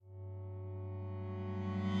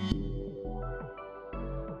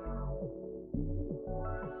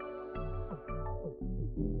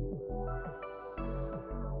Back.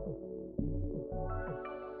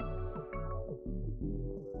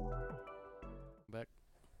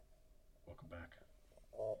 Welcome back.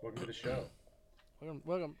 Welcome to the show.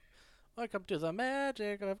 Welcome to the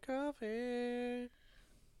magic of coffee.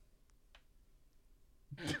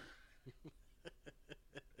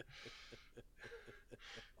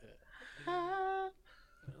 A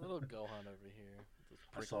little Gohan over here.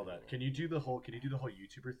 I saw that. Can you do the whole? Can you do the whole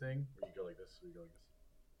YouTuber thing where you go like this? Where you go like this?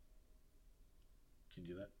 Can you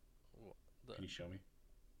do that? Can you show me?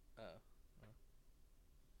 Oh.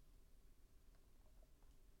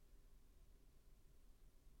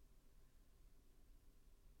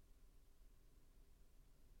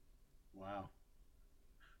 Wow.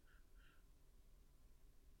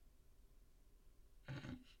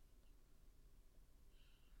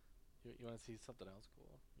 You want to see something else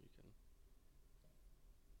cool? You can.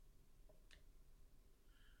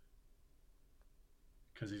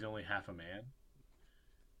 Because he's only half a man.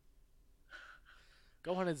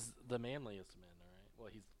 Gohan is the manliest man, alright? Well,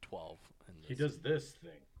 he's 12. He does this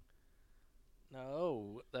thing.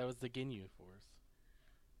 No, that was the Ginyu Force.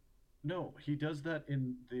 No, he does that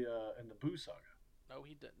in the Buu saga. No,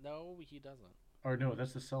 he doesn't. Or no,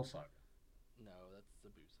 that's the Cell saga. No, that's the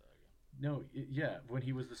Buu saga. No, yeah, when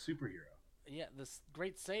he was the superhero, Yeah, this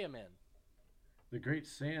Great Saiyaman. the Great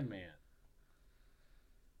Sandman.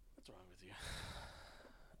 What's wrong with you?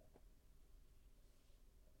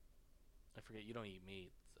 I forget you don't eat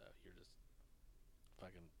meat, so you're just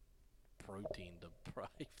fucking protein deprived.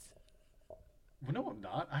 Well, no, I'm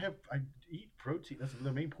not. I eat protein. That's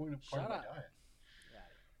the main point of part Shut of my up. diet. Yeah.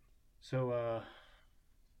 So,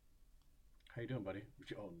 how you doing, buddy?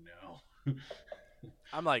 Oh no.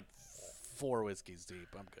 I'm like 4 whiskeys deep.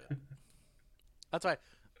 I'm good. That's why.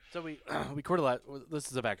 So we we recorded a lot. This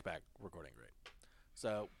is a back-to-back recording, right?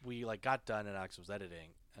 So we like got done and Alex was editing,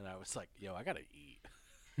 and I was like, "Yo, I gotta eat."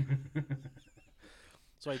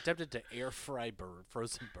 So I attempted to air fry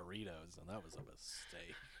frozen burritos, and that was a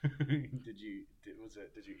mistake. Did you?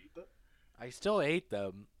 Did you eat them? I still ate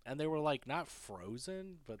them, and they were like not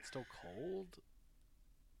frozen, but still cold.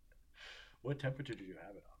 What temperature did you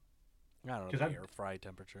have it on? I don't know 'Cause the I'm- air fry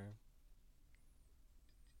temperature.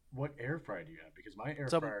 What air fryer do you have? Because my air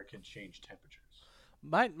So- fryer can change temperatures.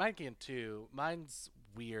 Mine can too. Mine's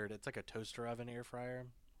weird. It's like a toaster oven air fryer,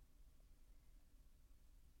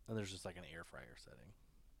 and there's just like an air fryer setting,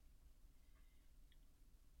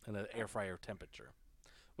 and an air fryer temperature,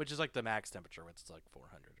 which is like the max temperature, which is like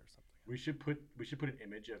 400 or something. We should put an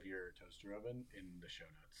image of your toaster oven in the show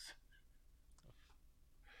notes.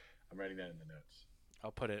 I'm writing that in the notes.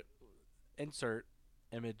 I'll put it. Insert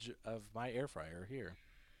image of my air fryer here.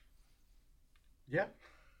 Yeah.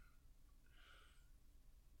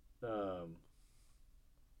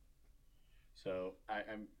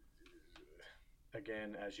 I'm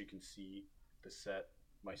again, as you can see,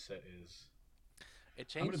 my set is. It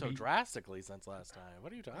changed so be- drastically since last time.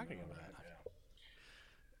 What are you talking about? Yeah.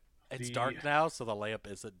 It's The- dark now, so the lamp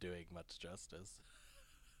isn't doing much justice.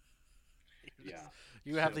 Yeah.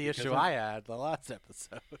 You have So the because issue I had the last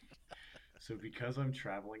episode. So because I'm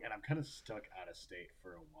traveling and I'm kind of stuck out of state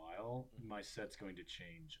for a while, my set's going to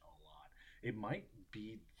change a lot. It might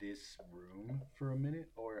be this room for a minute,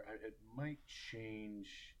 or it might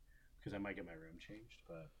change because I might get my room changed.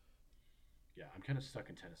 But yeah, I'm kind of stuck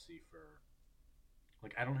in Tennessee for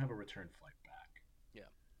like I don't have a return flight back. Yeah.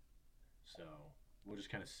 So we'll just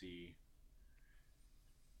kind of see.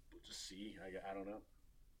 We'll just see. I don't know.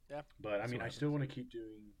 Yeah. But I See mean, what I still want to keep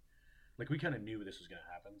doing. Like we kind of knew this was going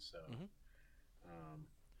to happen, so Mhm.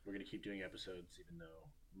 we're going to keep doing episodes, even though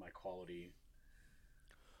my quality.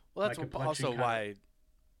 Well, that's My complexion also kinda- why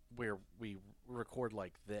we record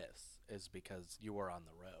like this is because you are on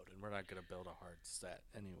the road, and we're not going to build a hard set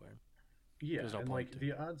anywhere. Yeah, There's no and point like to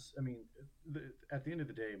the odds. I mean, at the end of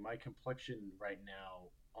the day, my complexion right now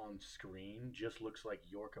on screen just looks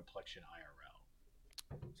like your complexion IRL.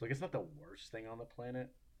 So like, it's not the worst thing on the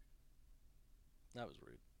planet. That was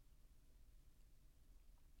rude.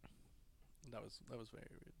 That was very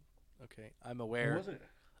rude. Okay, I'm It aware. wasn't.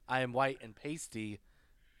 I am white and pasty.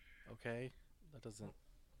 Okay, that doesn't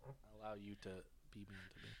allow you to be mean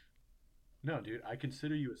to me. No, dude, I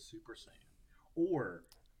consider you a Super Saiyan, or,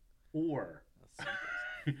 That's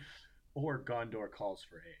super. or Gondor calls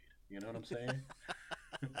for aid. You know what I'm saying?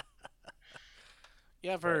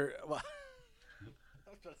 Yeah, for well, I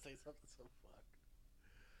was about to say something so fucked.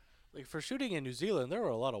 Like for shooting in New Zealand, there were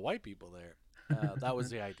a lot of white people there. That was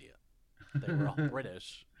the idea. They were all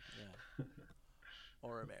British, yeah,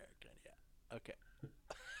 or American, yeah. Okay.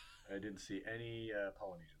 I didn't see any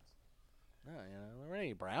Polynesians. No, there weren't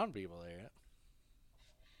any brown people there yet.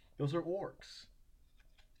 Those are orcs.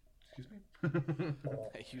 Excuse me.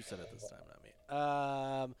 You said it this time, not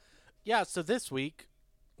me. Yeah. So this week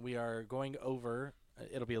we are going over.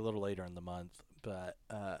 It'll be a little later in the month, but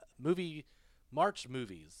March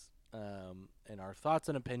movies, and our thoughts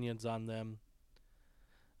and opinions on them.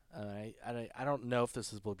 I don't know if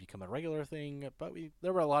will become a regular thing, but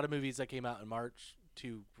there were a lot of movies that came out in March.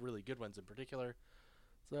 Two really good ones in particular.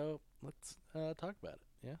 So let's talk about it.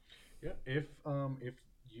 Yeah. Yeah. If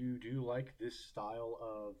you do like this style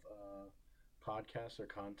of podcasts or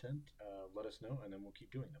content, let us know, and then we'll keep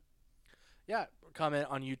doing them. Yeah. Comment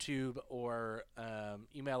on YouTube or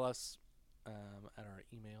email us at our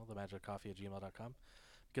email, themagiccoffee@gmail.com.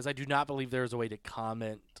 Because I do not believe there's a way to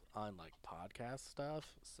comment on like podcast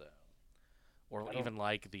stuff, so or even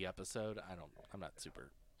like the episode. I'm not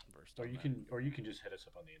super versed. Or you can just hit us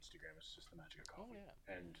up on the Instagram. It's just the Magic of Coffee. Oh,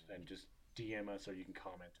 yeah. And just DM us, or you can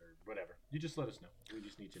comment or whatever. You just let us know. We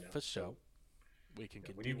just need to know. For sure. We can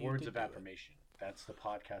we need words of affirmation. That's the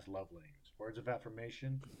podcast love language. Words of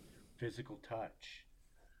affirmation, physical touch,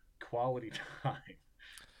 quality time.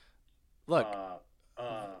 Look.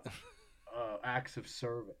 Acts of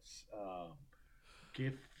service,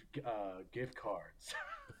 gift cards.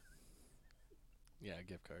 Yeah,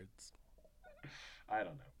 gift cards. I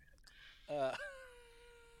don't know, man.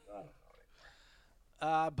 I don't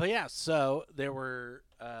know. But yeah, so there were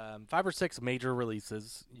 5 or 6 major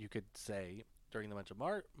releases, you could say, during the month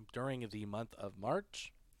of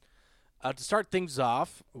March. To start things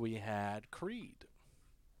off, we had Creed.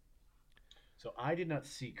 So I did not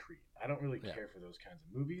see Creed. I don't really care for those kinds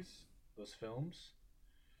of movies, those films.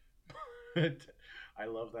 But I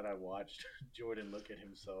love that I watched Jordan look at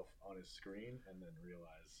himself on his screen and then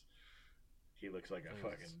realize he looks like a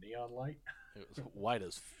fucking neon light. It was white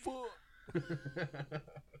as fuck.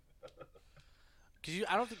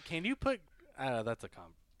 Can you put? That's a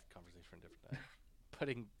conversation for a different day.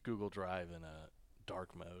 Putting Google Drive in a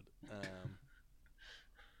dark mode.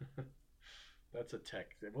 That's a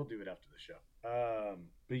tech thing. We'll do it after the show.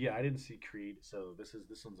 But yeah, I didn't see Creed, so this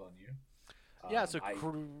one's on you. Yeah. So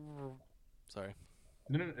sorry.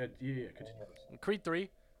 No. Yeah. Continue. Creed 3,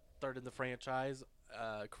 third in the franchise.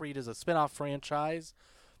 Creed is a spin-off franchise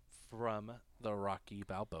from the Rocky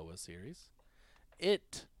Balboa series.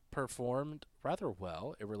 It performed rather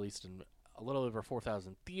well. It released in a little over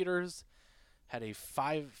 4,000 theaters. Had a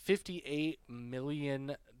 $58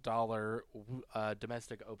 million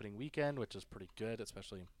domestic opening weekend, which is pretty good,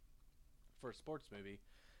 especially for a sports movie.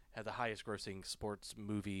 Had the highest grossing sports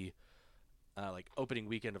movie opening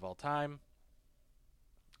weekend of all time.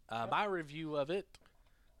 My review of it,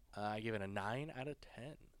 I give it a 9 out of 10.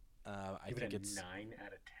 I think it's 9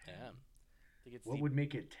 out of 10. Yeah. I think it's what would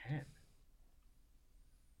make it 10?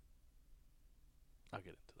 I'll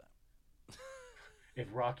get into that. If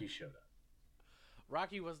Rocky showed up.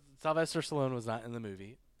 Sylvester Stallone was not in the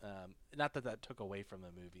movie. Not that took away from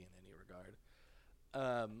the movie in any regard.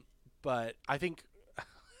 But I think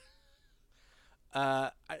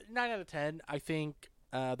 9 out of 10. I think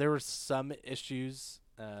there were some issues,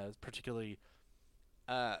 particularly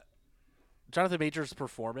Jonathan Majors'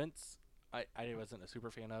 performance. I wasn't a super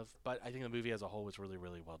fan of, but I think the movie as a whole was really,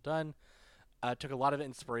 really well done. Took a lot of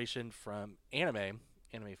inspiration from anime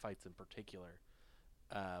fights in particular.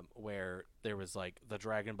 Where there was the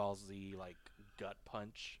Dragon Ball Z gut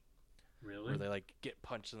punch, really, where they get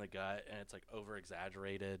punched in the gut and it's over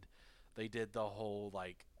exaggerated. They did the whole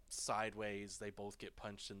sideways, they both get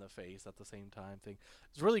punched in the face at the same time thing.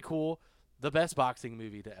 It's really cool. The best boxing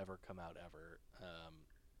movie to ever come out ever.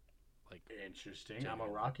 Interesting. I'm a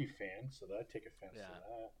Rocky fan, so I take offense to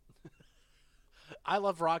that. I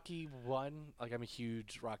love Rocky 1. I'm a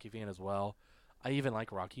huge Rocky fan as well. I even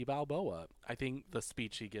like Rocky Balboa. I think the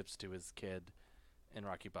speech he gives to his kid in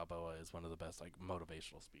Rocky Balboa is one of the best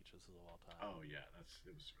motivational speeches of all time. Oh yeah, it was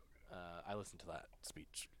real good. I listen to that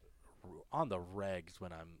speech on the regs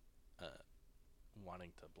when I'm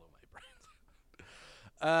wanting to blow my brains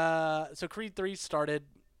out. So Creed 3 started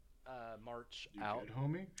March you out. Good,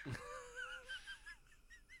 homie?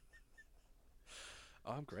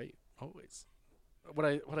 Oh, I'm great. Always. What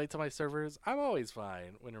I tell my servers, I'm always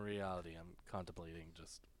fine, when in reality I'm contemplating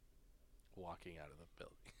just walking out of the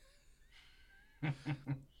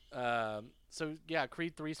building. So yeah,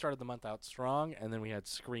 Creed 3 started the month out strong, and then we had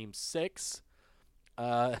Scream 6.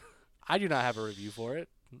 I do not have a review for it.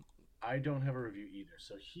 I don't have a review either.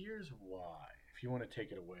 So here's why. If you want to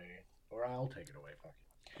take it away, or I'll take it away, fuck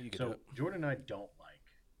it. You can so do it. Jordan and I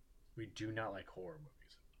we do not like horror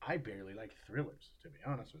movies. I barely like thrillers, to be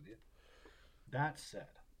honest with you. That said,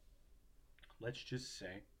 let's just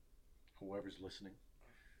say whoever's listening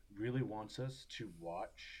really wants us to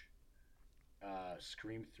watch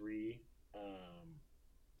Scream 3,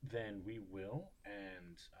 then we will,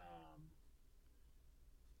 and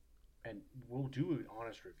we'll do an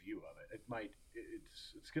honest review of it.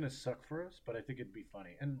 It's gonna suck for us, but I think it'd be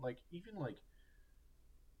funny. And like even like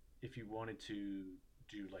if you wanted to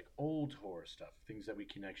do like old horror stuff, things that we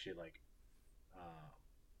can actually like uh,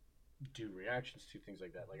 do reactions to, things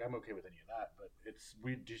like that. Like I'm okay with any of that, but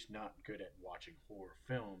we're just not good at watching horror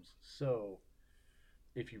films. So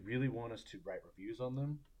if you really want us to write reviews on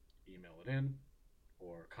them, email it in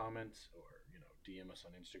or comments or DM us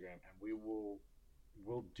on Instagram, and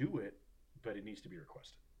we'll do it, but it needs to be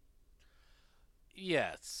requested.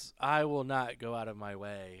 Yes, I will not go out of my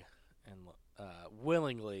way and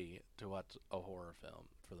willingly to watch a horror film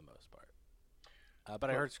for the most part. But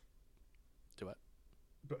I heard do it.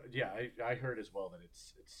 But yeah, I heard as well that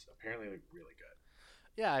it's apparently like really good.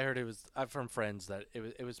 Yeah, I heard it was from friends that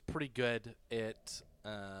it was pretty good. It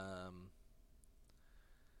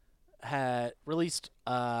had released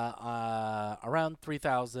around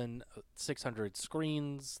 3,600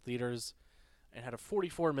 screens, theaters, and had a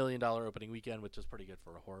 $44 million opening weekend, which is pretty good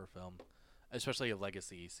for a horror film, especially a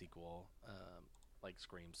legacy sequel like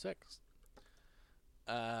Scream 6.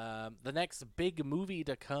 The next big movie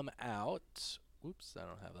to come out, oops, I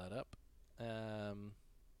don't have that up,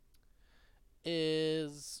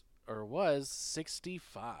 is or was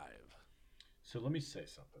 65. So let me say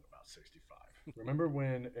something about 65. Remember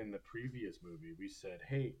when in the previous movie we said,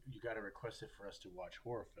 "Hey, you got to request it for us to watch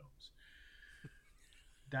horror films."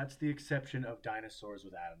 That's the exception of Dinosaurs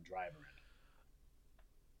with Adam Driver in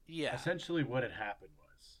it. Yeah. Essentially, what had happened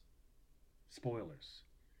was, spoilers: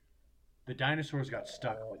 the dinosaurs got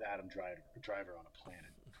stuck with Adam Driver on a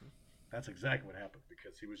planet. That's exactly what happened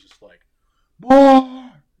because he was just like,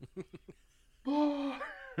 "More, more."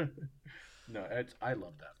 No, I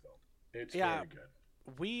love that film. It's very good.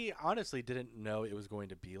 We honestly didn't know it was going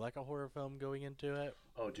to be like a horror film going into it.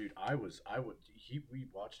 Oh, dude, we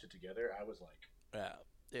watched it together. I was like,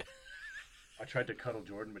 yeah. I tried to cuddle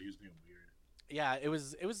Jordan, but he was being weird. Yeah, it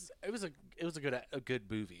was a good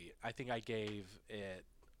movie. I think I gave it,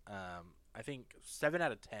 I think 7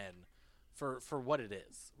 out of 10 for what it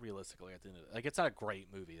is. Realistically, at the end of it. Like it's not a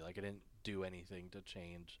great movie. Like it didn't do anything to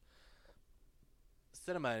change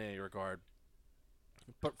cinema in any regard.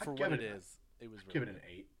 But for what it is, it was really give it an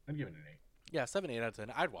 8. I'd give it an 8. Yeah, 7, 8 out of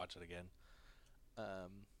 10. I'd watch it again.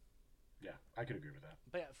 Yeah, I could agree with that.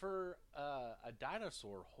 But yeah, for a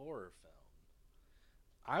dinosaur horror film,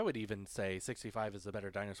 I would even say 65 is a better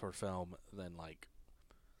dinosaur film than like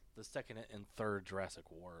the second and third Jurassic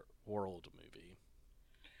World movie.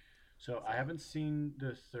 So I haven't seen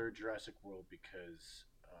the third Jurassic World because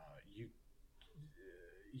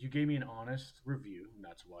you gave me an honest review, and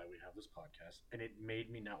that's why we have this podcast, and it made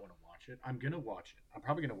me not want to watch it. I'm gonna watch it. I'm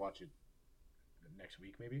probably gonna watch it next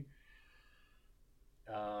week, maybe.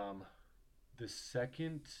 The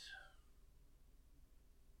second,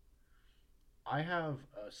 I have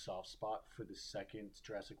a soft spot for the second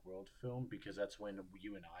Jurassic World film because that's when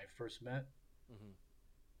you and I first met. Mm-hmm.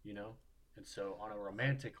 You know, and so on a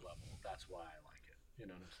romantic level, that's why I like it. You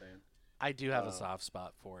know what I'm saying? I do have a soft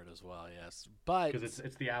spot for it as well, yes. But because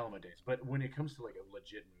it's the Alamo days. But when it comes to like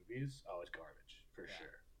legit movies, oh, it's garbage for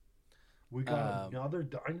sure. We got another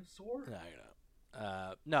dinosaur. No, you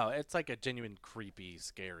know, no, it's like a genuine creepy,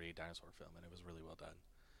 scary dinosaur film, and it was really well done.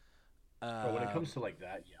 But when it comes to like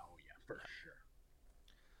that, yeah, oh yeah, for sure.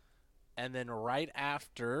 And then right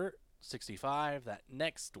after 65, that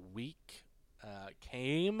next week,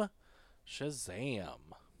 came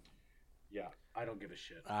Shazam. Yeah, I don't give a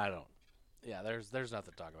shit. I don't. Yeah, there's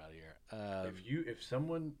nothing to talk about here. If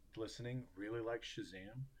someone listening really likes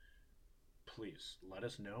Shazam, please let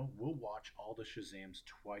us know. We'll watch all the Shazams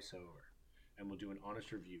twice over, and we'll do an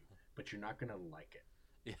honest review. But you're not gonna like it.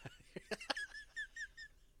 Yeah.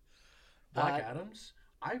 Black Adams.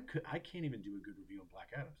 I can't even do a good review on Black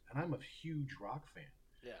Adams, and I'm a huge rock fan.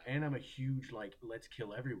 Yeah. And I'm a huge like Let's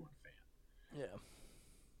Kill Everyone fan. Yeah.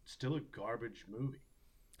 Still a garbage movie.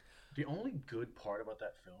 The only good part about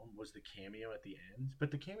that film was the cameo at the end, but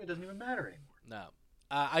the cameo doesn't even matter anymore. No,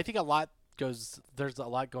 I think there's a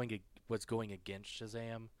lot was going against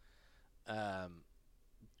Shazam,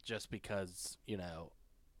 just because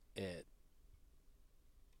it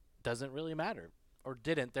doesn't really matter or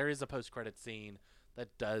didn't. There is a post-credit scene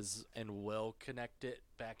that does and will connect it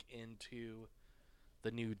back into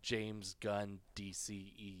the new James Gunn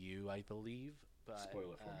DCEU, I believe. But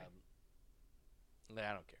spoil it for me.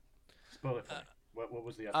 I don't care. Spoil it for me. What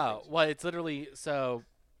was the other? Oh, well, it's literally so.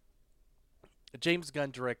 James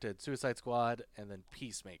Gunn directed Suicide Squad and then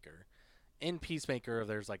Peacemaker. In Peacemaker,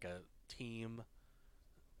 there's like a team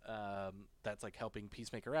that's like helping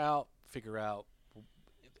Peacemaker out, figure out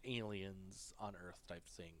aliens on Earth type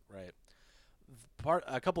thing, right?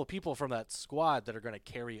 A couple of people from that squad that are going to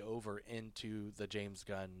carry over into the James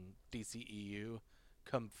Gunn DCEU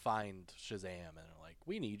come find Shazam and are like,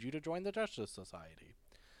 "We need you to join the Justice Society."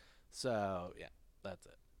 So yeah, that's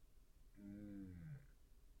it.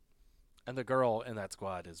 And the girl in that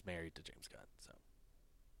squad is married to James Gunn, so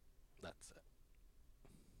that's it.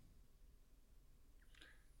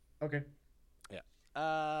 Okay. Yeah.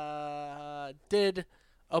 Did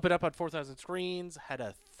open up on 4,000 screens, had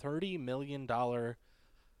a $30 million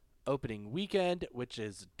opening weekend, which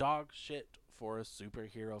is dog shit for a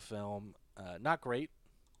superhero film. Not great.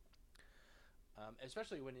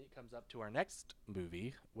 Especially when it comes up to our next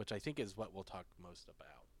movie, which I think is what we'll talk most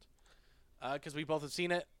about. Because we both have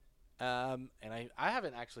seen it. And I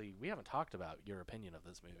haven't actually, we haven't talked about your opinion of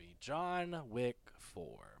this movie. John Wick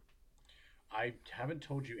 4. I haven't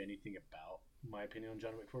told you anything about my opinion on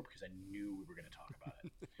John Wick 4 because I knew we were going to talk about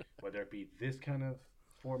it. Whether it be this kind of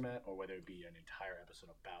format or whether it be an entire episode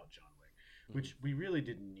about John Wick, which we really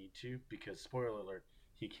didn't need to because, spoiler alert,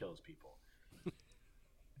 he kills people.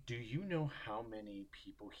 Do you know how many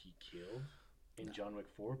people he killed in John Wick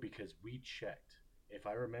 4? Because we checked. If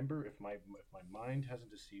I remember, if my mind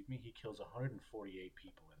hasn't deceived me, he kills 148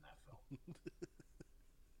 people in that film.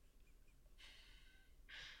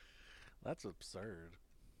 That's absurd.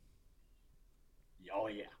 Oh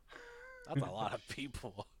yeah, that's a lot of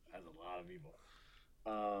people. That's a lot of people.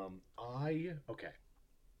 Okay.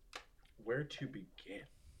 Where to begin?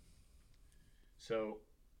 So,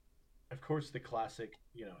 of course, the classic.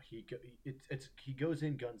 You know, he goes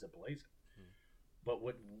in guns a-blazing. But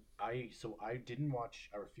I didn't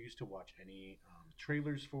watch. I refused to watch any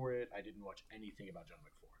trailers for it. I didn't watch anything about John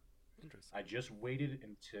Wick 4. Interesting. I just waited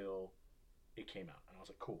until it came out, and I was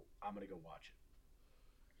like, "Cool, I'm gonna go watch it."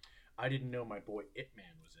 I didn't know my boy Ip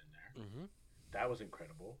Man was in there. Mm-hmm. That was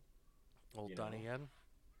incredible. Old Donnie Yen.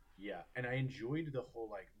 Yeah, and I enjoyed the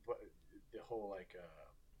whole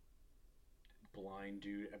blind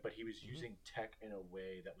dude, but he was using tech in a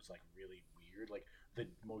way that was like really weird, like the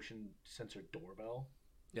motion sensor doorbell.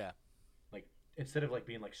 Yeah. Like instead of like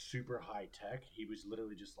being like super high tech, he was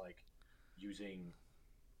literally just like using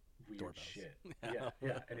weird doorbells. Shit. Yeah,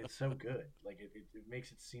 and it's so good. Like it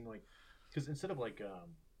makes it seem like because instead of like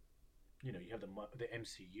you know, you have the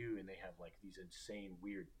MCU and they have like these insane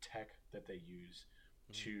weird tech that they use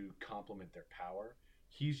to complement their power.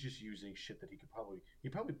 He's just using shit that he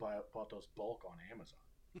probably bought those bulk on Amazon.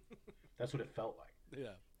 That's what it felt like.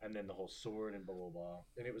 Yeah. And then the whole sword and blah blah blah,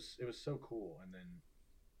 and it was so cool. And then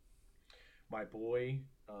my boy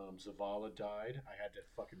Zavala died. I had to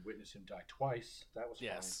fucking witness him die twice. That was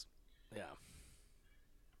yes. Fine. Yeah.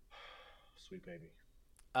 Sweet baby.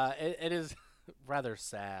 It is rather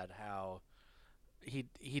sad how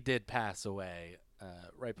he did pass away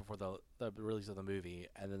right before the release of the movie,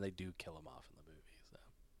 and then they do kill him off in the movie. So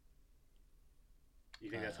you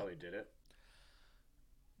think that's how they did it?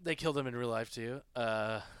 They killed him in real life too.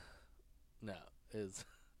 No,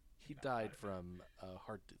 he died from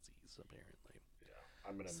heart disease apparently. Yeah,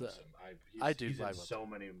 I'm gonna miss him. He's in so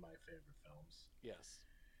many of my favorite films. Yes,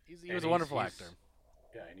 he was a wonderful actor.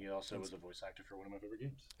 Yeah, and he also was a voice actor for one of my favorite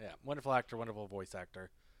games. Yeah, wonderful actor, wonderful voice actor.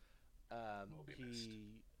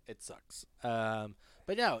 It sucks.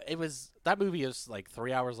 But no, that movie is like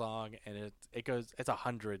 3 hours long, and it's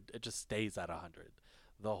 100. It just stays at 100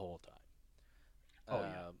 the whole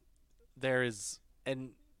time. There is,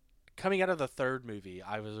 and coming out of the third movie,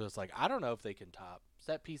 I was just like, I don't know if they can top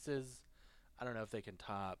set pieces. I don't know if they can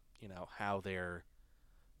top, you know, how they're,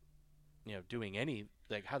 you know, doing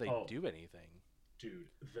how they do anything. Dude,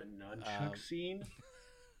 the nunchuck scene,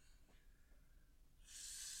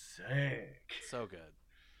 sick. So good.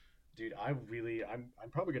 Dude, I'm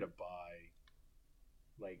probably gonna buy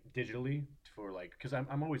like digitally for like because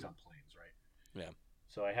I'm always on planes, right? Yeah.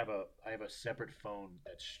 So I have a separate phone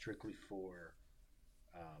that's strictly for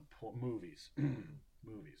movies.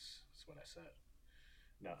 Movies is what I said.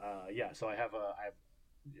 No, yeah. So I have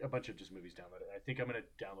a bunch of just movies downloaded. I think I'm gonna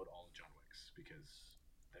download all of John Wick's because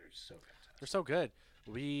they're so fantastic. They're so good.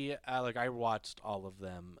 I watched all of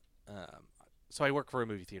them. So I work for a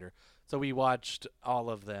movie theater, so we watched all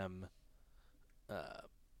of them,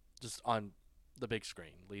 just on the big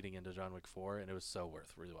screen leading into John Wick 4, and it was so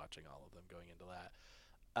worth rewatching all of them going into that.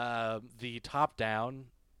 The top down,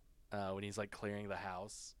 when he's like clearing the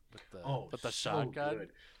house with the shotgun.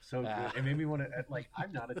 Good. So good. It made me want to like.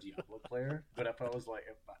 I'm not a Diablo player, but if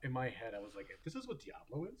in my head, I was like, if this is what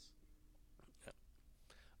Diablo is.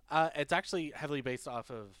 It's actually heavily based off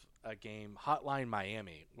of a game, Hotline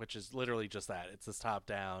Miami, which is literally just that. It's this top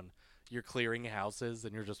down. You're clearing houses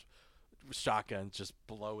and you're just shotguns just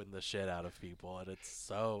blowing the shit out of people, and it's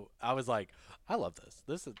so. I was like, I love this.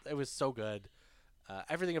 It was so good.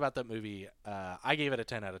 Everything about that movie, I gave it a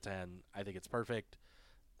 10 out of 10. I think it's perfect.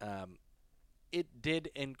 Um, it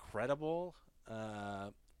did incredible.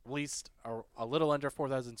 Released a little under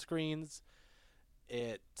 4,000 screens.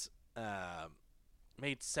 It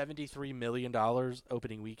made $73 million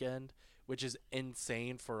opening weekend, which is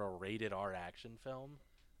insane for a rated R action film.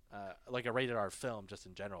 Like a rated R film just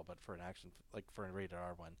in general, but for an action, like for a rated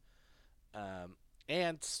R one.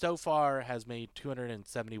 And so far has made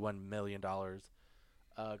 $271 million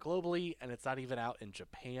globally, and it's not even out in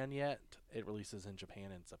Japan yet. It releases in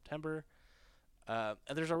Japan in September. And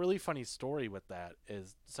there's a really funny story with that.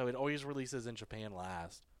 So it always releases in Japan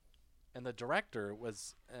last. And the director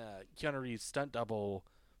was Keanu Reeves' stunt double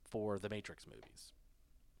for the Matrix movies.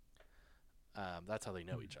 That's how they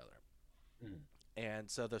know each other. Mm.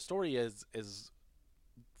 And so the story is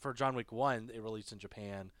for John Wick 1, it released in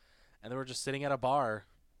Japan, and they were just sitting at a bar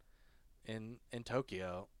in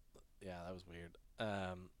Tokyo. Yeah, that was weird.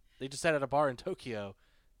 They just sat at a bar in Tokyo,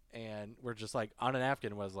 and were just like on a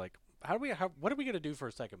napkin was like, what are we gonna do for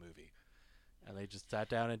a second movie? And they just sat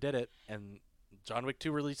down and did it. And John Wick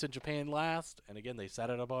 2 released in Japan last, and again they sat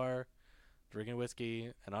at a bar, drinking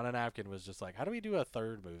whiskey, and on a napkin was just like, how do we do a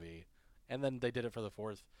third movie? And then they did it for the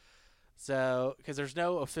fourth. So, because there's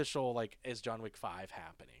no official, like, is John Wick 5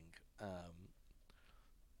 happening?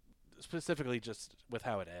 Specifically just with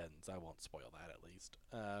how it ends. I won't spoil that, at least.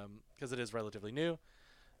 Because it is relatively new.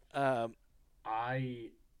 I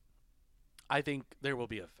think there will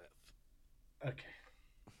be a fifth. Okay.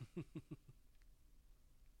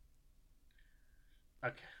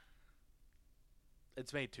 Okay.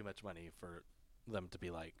 It's made too much money for them to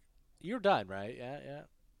be like, you're done, right? Yeah.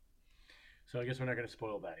 So I guess we're not going to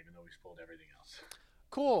spoil that, even though we spoiled everything else.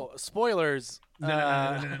 Cool. Spoilers.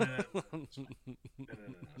 No.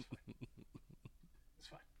 It's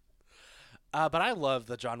fine. But I love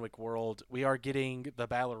the John Wick world. We are getting the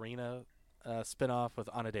Ballerina spinoff with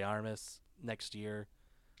Ana de Armas next year.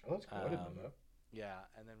 Oh, that's cool. I didn't know that. Yeah,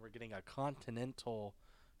 and then we're getting a Continental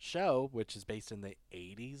show, which is based in the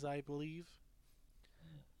 80s, I believe.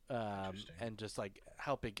 And just like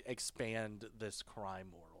helping expand this crime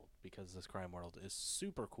world, because this crime world is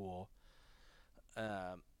super cool.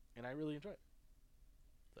 And I really enjoy it.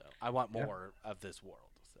 So I want more of this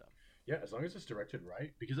world. So yeah, as long as it's directed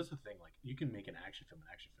right, because that's the thing. Like, you can make an action film.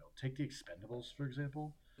 Take The Expendables, for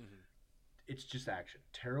example. Mm-hmm. It's just action.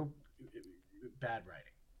 Terrible, bad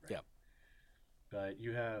writing. Right? Yeah. But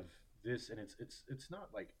you have this, and it's not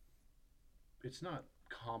like, it's not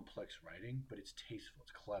complex writing, but it's tasteful.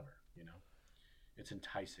 It's clever. You know, it's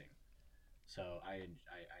enticing. So I enjoy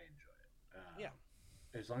it. Yeah.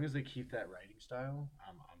 As long as they keep that writing style,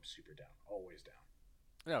 I'm super down. Always down.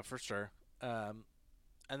 Yeah, for sure. And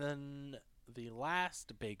then the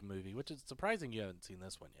last big movie, which is surprising you haven't seen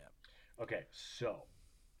this one yet. Okay, so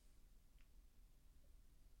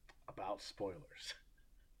about spoilers.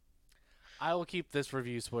 I will keep this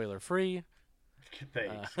review spoiler free.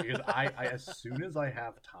 Thanks, because I as soon as I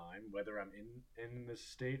have time, whether I'm in this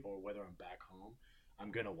state or whether I'm back home,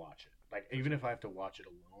 I'm gonna watch it. Like, even if I have to watch it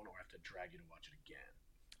alone or I have to drag you to watch it again.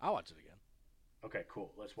 I'll watch it again. Okay,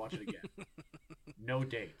 cool. Let's watch it again. No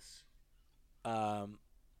dates.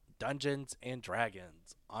 Dungeons and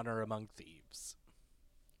Dragons: Honor Among Thieves.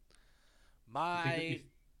 My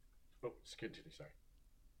continue. Sorry.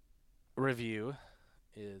 Review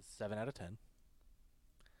is 7 out of 10.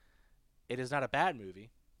 It is not a bad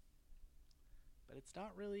movie, but it's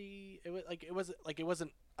not really. It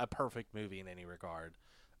wasn't a perfect movie in any regard,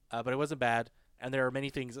 but it wasn't bad. And there are many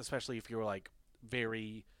things, especially if you're like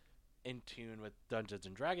very in tune with Dungeons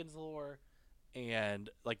and Dragons lore and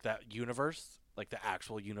like that universe, like the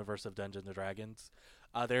actual universe of Dungeons and Dragons.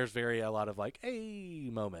 There's a lot of like, hey,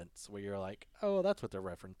 moments where you're like, oh, that's what they're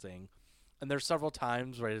referencing. And there's several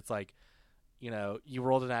times where it's like, you know, you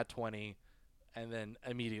rolled a nat 20 and then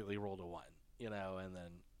immediately rolled a 1, you know, and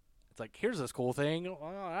then it's like, here's this cool thing. Well,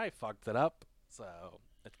 I fucked it up. So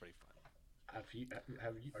it's pretty fun.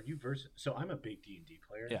 Are you versed? So I'm a big D&D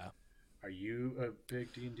player. Yeah. Are you a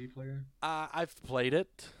big D&D player? I've played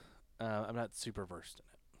it. I'm not super versed in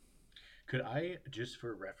it. Could I, just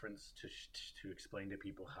for reference, to explain to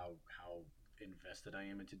people how invested I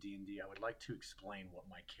am into D&D, I would like to explain what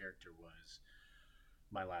my character was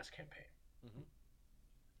my last campaign. Mm-hmm.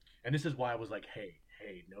 And this is why I was like, hey,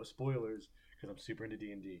 no spoilers, because I'm super into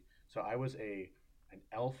D&D. So I was an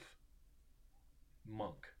elf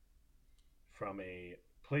monk from a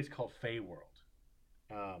place called Feyworld.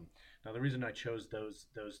 Now the reason I chose those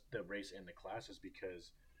the race and the class is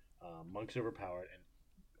because monk's overpowered,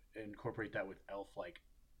 and incorporate that with elf like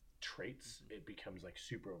traits, it becomes like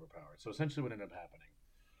super overpowered. So essentially, what ended up happening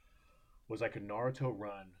was I could Naruto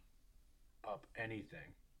run up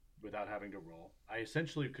anything without having to roll. I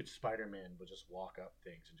essentially could Spider-Man would just walk up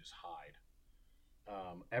things and just hide.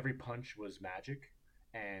 Every punch was magic,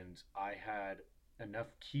 and I had enough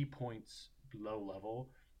key points low level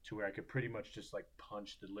to where I could pretty much just like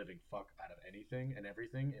punch the living fuck out of anything and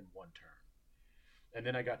everything in one turn. And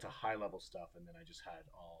then I got to high level stuff, and then I just had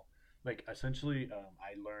all like essentially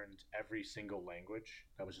I learned every single language.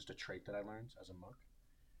 That was just a trait that I learned as a monk.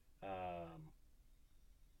 Um,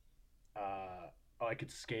 I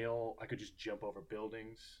could scale. I could just jump over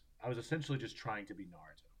buildings. I was essentially just trying to be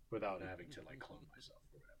Naruto without having to like clone myself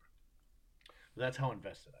or whatever. But that's how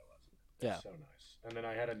invested I was. It Yeah. was so nice. And then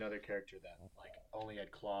I had another character that like only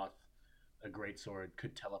had cloth, a great sword,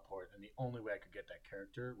 could teleport, and the only way I could get that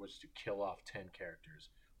character was to kill off 10 characters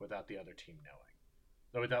without the other team knowing,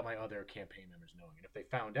 or without my other campaign members knowing. And if they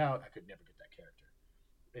found out, I could never get that character.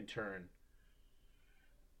 In turn,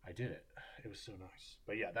 I did it. It was so nice.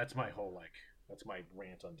 But yeah, that's my whole like that's my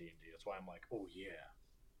rant on D&D. That's why I'm like, oh yeah,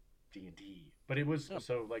 D&D. But it was Yeah.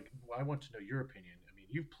 so like I want to know your opinion. I mean,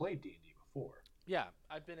 you've played D&D before. Yeah,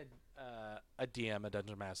 I've been a DM, a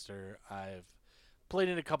dungeon master. I've played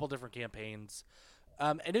in a couple different campaigns,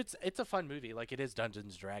 and it's a fun movie. Like it is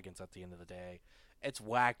Dungeons and Dragons at the end of the day. It's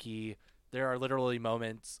wacky. There are literally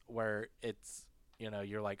moments where it's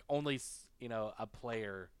you're like only a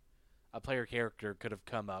player character could have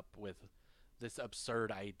come up with this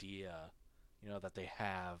absurd idea, that they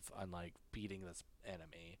have on like beating this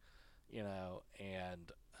enemy,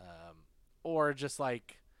 and or just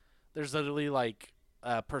like there's literally like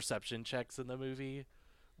perception checks in the movie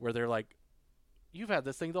where they're like, "You've had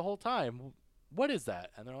this thing the whole time. What is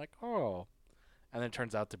that?" And they're like, "Oh," and then it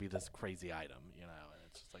turns out to be this crazy item, And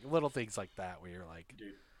it's just like little things like that where you're like,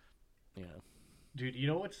 Dude, you know, dude, you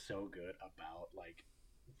know what's so good about like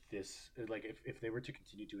this like if they were to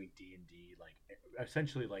continue doing D&D like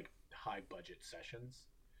essentially like high budget sessions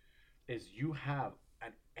is you have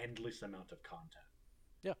an endless amount of content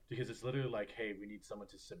yeah, because it's literally like, hey, we need someone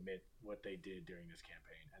to submit what they did during this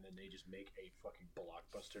campaign, and then they just make a fucking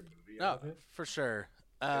blockbuster movie no, out of it. for sure.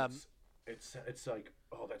 It's it's like,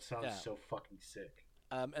 oh, that sounds Yeah. so fucking sick.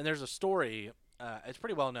 And there's a story. It's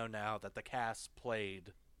pretty well known now that the cast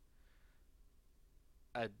played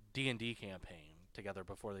a D&D campaign together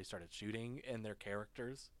before they started shooting in their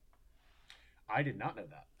characters. I did not know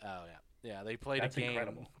that. Oh yeah, they played That's a game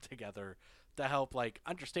incredible. together to help like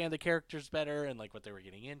understand the characters better and like what they were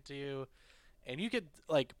getting into. And you could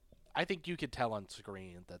like, I think you could tell on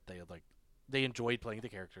screen that they enjoyed playing the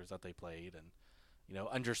characters that they played, and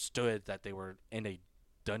understood that they were in a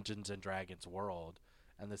Dungeons and Dragons world,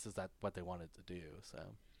 and this is that what they wanted to do. So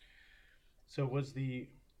So was the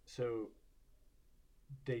so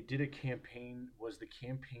they did a campaign. Was the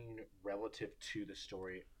campaign relative to the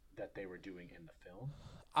story that they were doing in the film?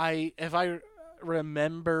 if I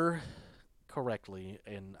remember correctly,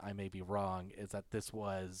 and I may be wrong, is that this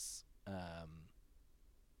was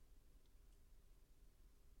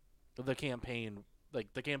the campaign.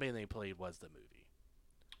 Like the campaign they played was the movie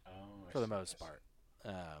Oh, I for the see. most I see. part.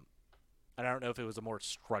 I don't know if it was a more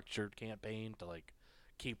structured campaign to like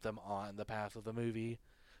keep them on the path of the movie,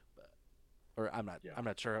 but, or I'm not. Yeah. I'm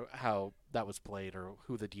not sure how that was played or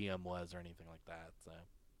who the DM was or anything like that. So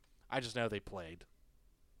I just know they played.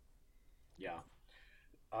 Yeah.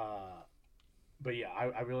 Uh, but yeah,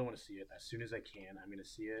 I really want to see it as soon as I can. I'm gonna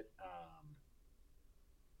see it.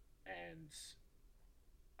 And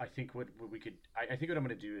I think what we could. I think what I'm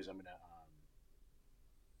gonna do is I'm gonna.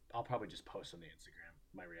 I'll probably just post on the Instagram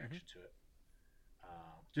my Mm-hmm. reaction to it.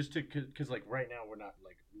 Just to because like right now we're not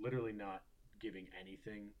like literally not giving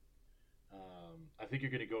anything. I think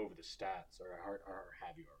you're gonna go over the stats or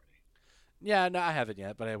have you already? Yeah, no, I haven't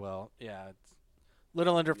yet, but I will. Yeah, it's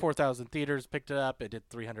little under Yeah. 4,000 theaters picked it up. It did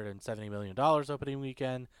 $370 million opening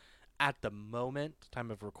weekend. At the moment, time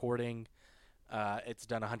of recording, it's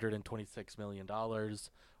done $126 million.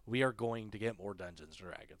 We are going to get more Dungeons and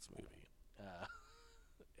Dragons movie. Uh,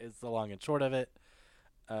 is the long and short of it.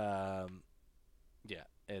 Um, yeah,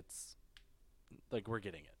 it's like we're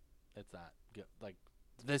getting it. It's not like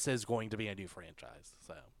this is going to be a new franchise.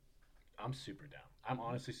 So I'm super down. I'm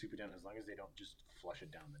honestly super down as long as they don't just flush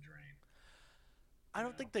it down the drain. I You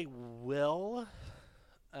don't know? think they will.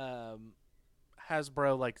 Um,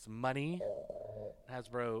 Hasbro likes money.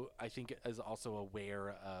 Hasbro, I think, is also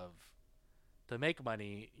aware of to make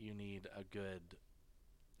money, you need a good,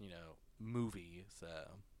 movie. So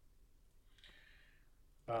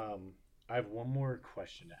I have one more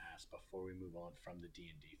question to ask before we move on from the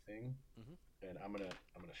D&D thing, Hmm. and I'm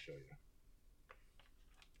gonna show you.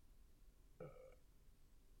 Uh,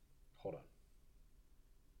 hold on.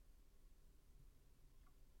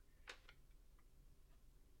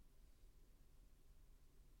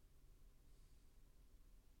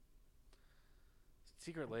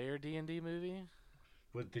 Secret Lair D&D movie.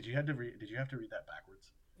 Did you have to read? Did you have to read that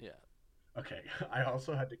backwards? Yeah. Okay. I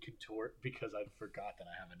also had to contort because I forgot that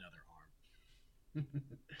I have another arm.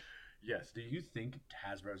 Yes. Do you think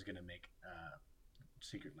Hasbro's gonna make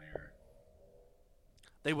Secret Lair?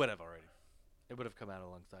 They would have already. It would have come out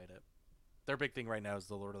alongside it. Their big thing right now is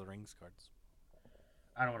the Lord of the Rings cards.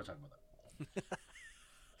 I don't want to talk about that.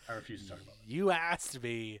 I refuse to talk about that. You asked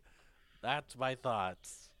me. That's my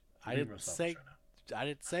thoughts. You're being real selfish right now. I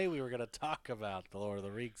didn't say we were gonna talk about the Lord of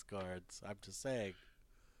the Rings cards. I'm just saying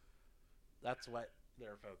that's what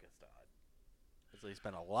they're focused on. Because they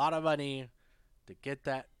spent a lot of money to get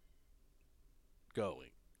that going,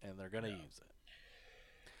 and they're gonna use it.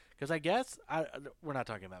 Because I guess we're not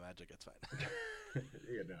talking about Magic. It's fine.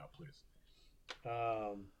 Yeah, no, please.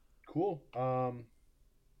 Cool. I'm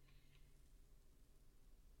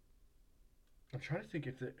trying to think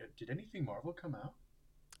if did anything Marvel come out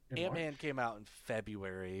in Ant-Man March? came out in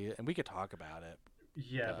February, and we could talk about it.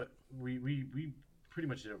 Yeah, but we pretty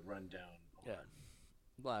much did a rundown. Yeah.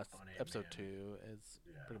 Last On episode Ant-Man. 2 is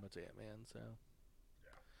Yeah. pretty much Ant-Man, so. Yeah.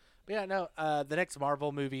 But yeah, no, the next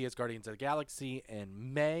Marvel movie is Guardians of the Galaxy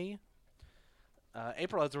in May.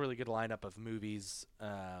 April has a really good lineup of movies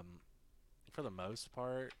for the most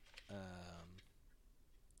part.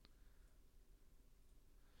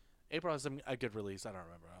 April has a good release. I don't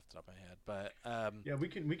remember off the top of my head, but Yeah, we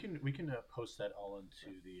can post that all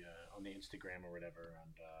into the on the Instagram or whatever.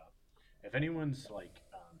 And if anyone's like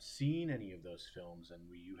seen any of those films and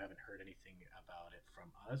you haven't heard anything about it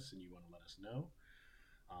from us and you want to let us know,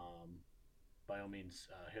 by all means,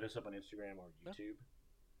 hit us up on Instagram or YouTube,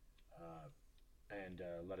 and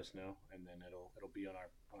let us know, and then it'll be on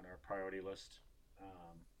our priority list.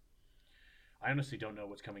 Um, I honestly don't know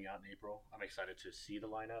what's coming out in April. I'm excited to see the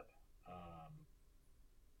lineup,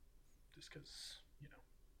 just because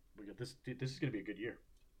we got this. This is going to be a good year.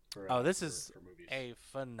 this is for movies. a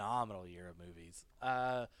phenomenal year of movies.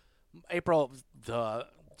 April, the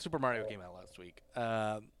Super Mario came out last week,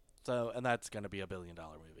 and that's going to be $1 billion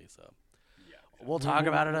movie. So Yeah, we'll talk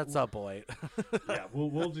about it at some point. Yeah,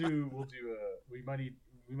 we'll do we might need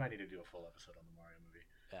to do a full episode on the Mario movie.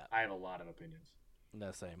 Yeah. I have a lot of opinions.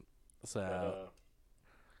 No, same. So,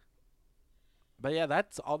 but yeah,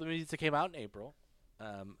 that's all the movies that came out in April.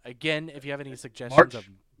 Again, if you have any suggestions of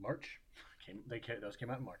March those came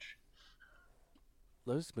out in March.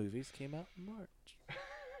 those movies came out in March.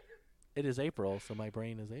 It is April, so my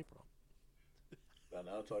brain is April.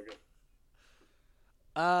 No, it's all good.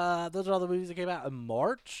 Those are all the movies that came out in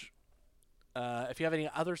March. If you have any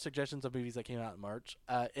other suggestions of movies that came out in March,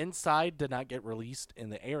 Inside did not get released in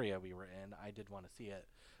the area we were in. I did want to see it.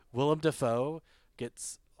 Willem Dafoe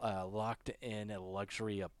gets locked in a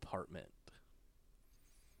luxury apartment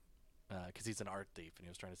because he's an art thief and he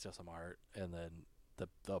was trying to steal some art, and then the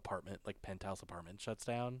apartment, like penthouse apartment, shuts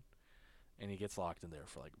down, and he gets locked in there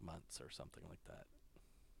for like months or something like that.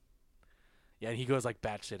 Yeah, and he goes like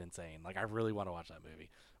batshit insane. Like, I really want to watch that movie,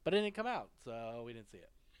 but it didn't come out, so we didn't see it.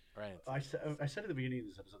 Right. I said at the beginning of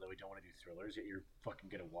this episode that we don't want to do thrillers, yet you're fucking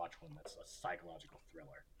gonna watch one that's a psychological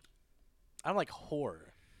thriller. I don't like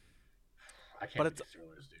horror. I can't But do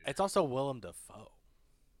thrillers, dude. It's also Willem Dafoe.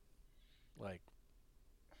 Like,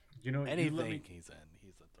 anything he's in,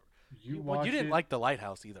 he's a thriller. You didn't like The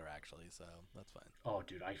Lighthouse either, actually, so that's fine. Oh,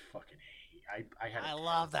 dude, I fucking hate. I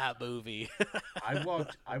love that movie.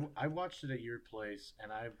 I watched it at your place,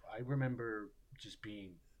 and I remember just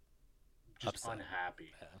being Upset. unhappy.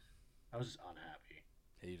 Yeah. I was just unhappy.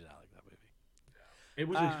 Yeah, you did not like that movie. It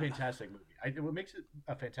was a fantastic movie. What makes it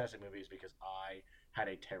a fantastic movie is because I had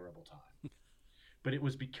a terrible time, but it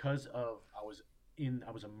was because of I was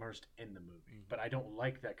immersed in the movie. Mm-hmm. But I don't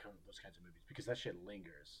like those kinds of movies because that shit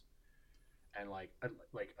lingers. And like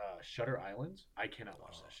Shutter Island, I cannot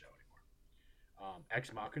watch that show anymore.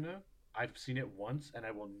 Ex Machina, I've seen it once and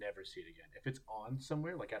I will never see it again. If it's on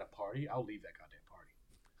somewhere, like at a party, I'll leave that goddamn party.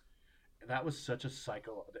 And that was such a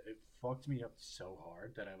cycle. It fucked me up so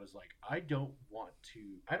hard that I was like, I don't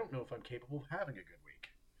know if I'm capable of having a good week.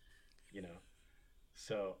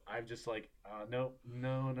 So I'm just like, no,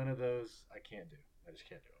 none of those I can't do. I just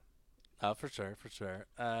can't do it. Oh, for sure.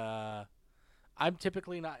 I'm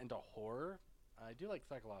typically not into horror. I do like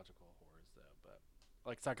psychological horrors, though, but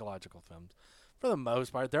like psychological films. For the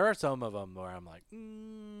most part, there are some of them where I'm like,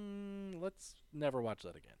 let's never watch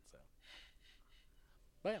that again. So,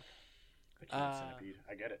 but yeah. The Human Centipede.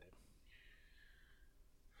 I get it.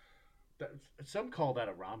 Some call that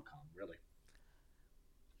a rom-com, really.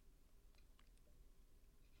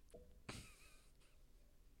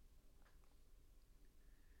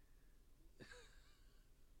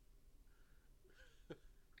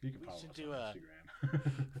 You can follow us on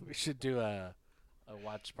Instagram. We should do a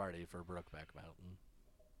watch party for Brokeback Mountain.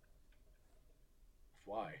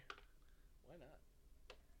 Why? Why not?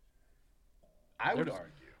 I would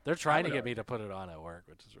argue. They're trying to get me to put it on at work,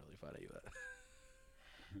 which is really funny. But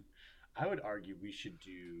I would argue we should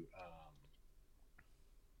do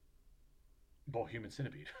Human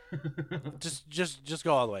Centipede. just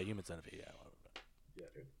go all the way. Human Centipede. Yeah,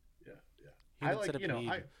 dude. Yeah. Human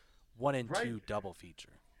Centipede 1 and 2 double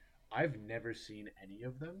feature. I've never seen any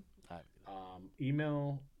of them.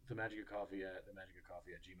 Email themagicofcoffee at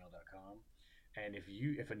themagicofcoffee@gmail.com, and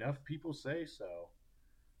if enough people say so,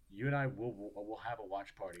 you and I will have a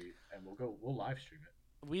watch party and we'll live stream it.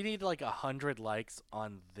 We need like 100 likes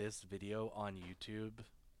on this video on YouTube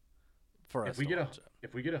for us to watch it.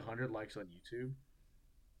 If we get 100 likes on YouTube,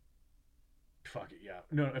 fuck it, yeah.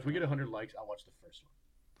 No, if we get 100 likes, I'll watch the first one.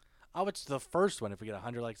 I'll watch the first one if we get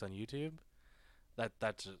 100 likes on YouTube.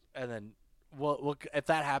 That's and then we'll if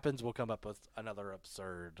that happens, we'll come up with another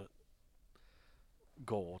absurd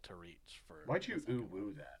goal to reach for. Why'd you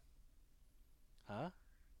woo that? Huh?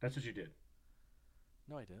 That's what you did.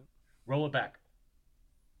 No, I didn't. Roll it back.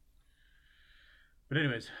 But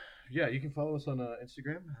anyways, yeah, you can follow us on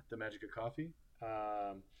Instagram at The Magic of Coffee.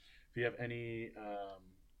 If you have any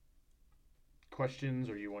questions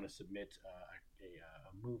or you want to submit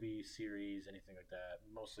a movie, series, anything like that,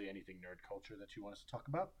 mostly anything nerd culture that you want us to talk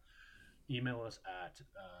about, email us at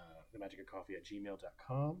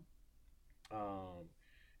themagicofcoffee@gmail.com.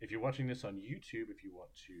 If you're watching this on YouTube, if you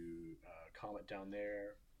want to comment down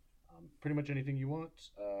there, pretty much anything you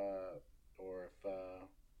want, or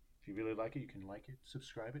if you really like it, you can like it,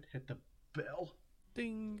 subscribe it, hit the bell.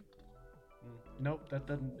 Ding. Nope, it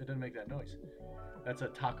doesn't make that noise. That's a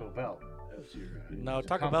Taco Bell. That's your, no,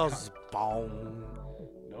 Taco Bell's bong.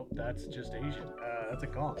 Nope, that's just Asian. That's a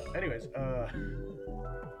gong. Anyways,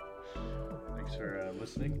 thanks for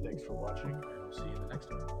listening. Thanks for watching, and we'll see you in the next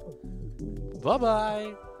one.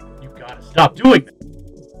 Bye-bye. You gotta stop doing that.